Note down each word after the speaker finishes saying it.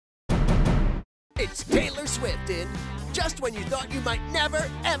It's Taylor Swift in Just When You Thought You Might Never,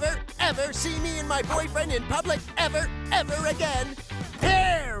 Ever, Ever See Me and My Boyfriend in Public Ever, Ever Again.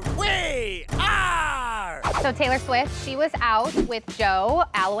 Here we are! So Taylor Swift, she was out with Joe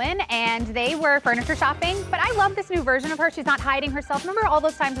Alwyn, and they were furniture shopping. But I love this new version of her. She's not hiding herself. Remember all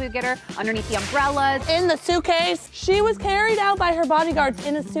those times we would get her underneath the umbrellas? In the suitcase. She was carried out by her bodyguards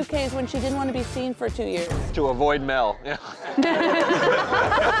in a suitcase when she didn't want to be seen for 2 years. To avoid Mel. Yeah,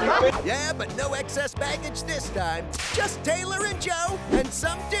 but no excess baggage this time. Just Taylor and Joe and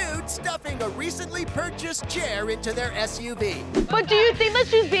some dude stuffing a recently purchased chair into their SUV. But do you think that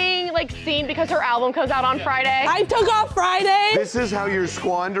she's being like seen because her album comes out on Friday? I took off Friday. This is how you're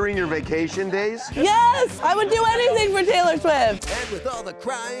squandering your vacation days? Yes, I would do anything for Taylor Swift. And with all the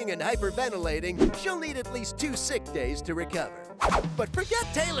crying and hyperventilating, she'll need at least 2 sick days to recover. But forget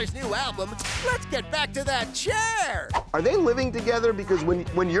Taylor's new album. Let's get back to that chair. Are they living together? Because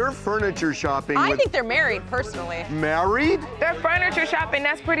when you're furniture shopping I think they're married, personally. Married? They're furniture shopping,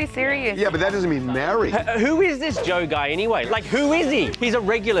 that's pretty serious. Yeah, but that doesn't mean married. Who is this Joe guy anyway? Like, who is he? He's a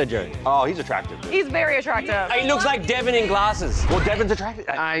regular Joe. Oh, he's attractive. He's very attractive. He looks like Devin in glasses. Well, Devin's attractive.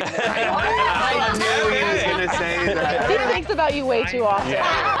 I knew he was gonna say that. He thinks about you way too often.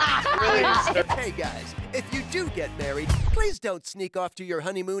 Hey guys, if you do get married, please don't sneak off to your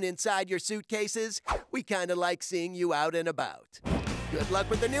honeymoon inside your suitcases. We kind of like seeing you out and about. Good luck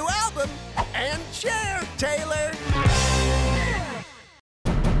with the new album, and share, Taylor!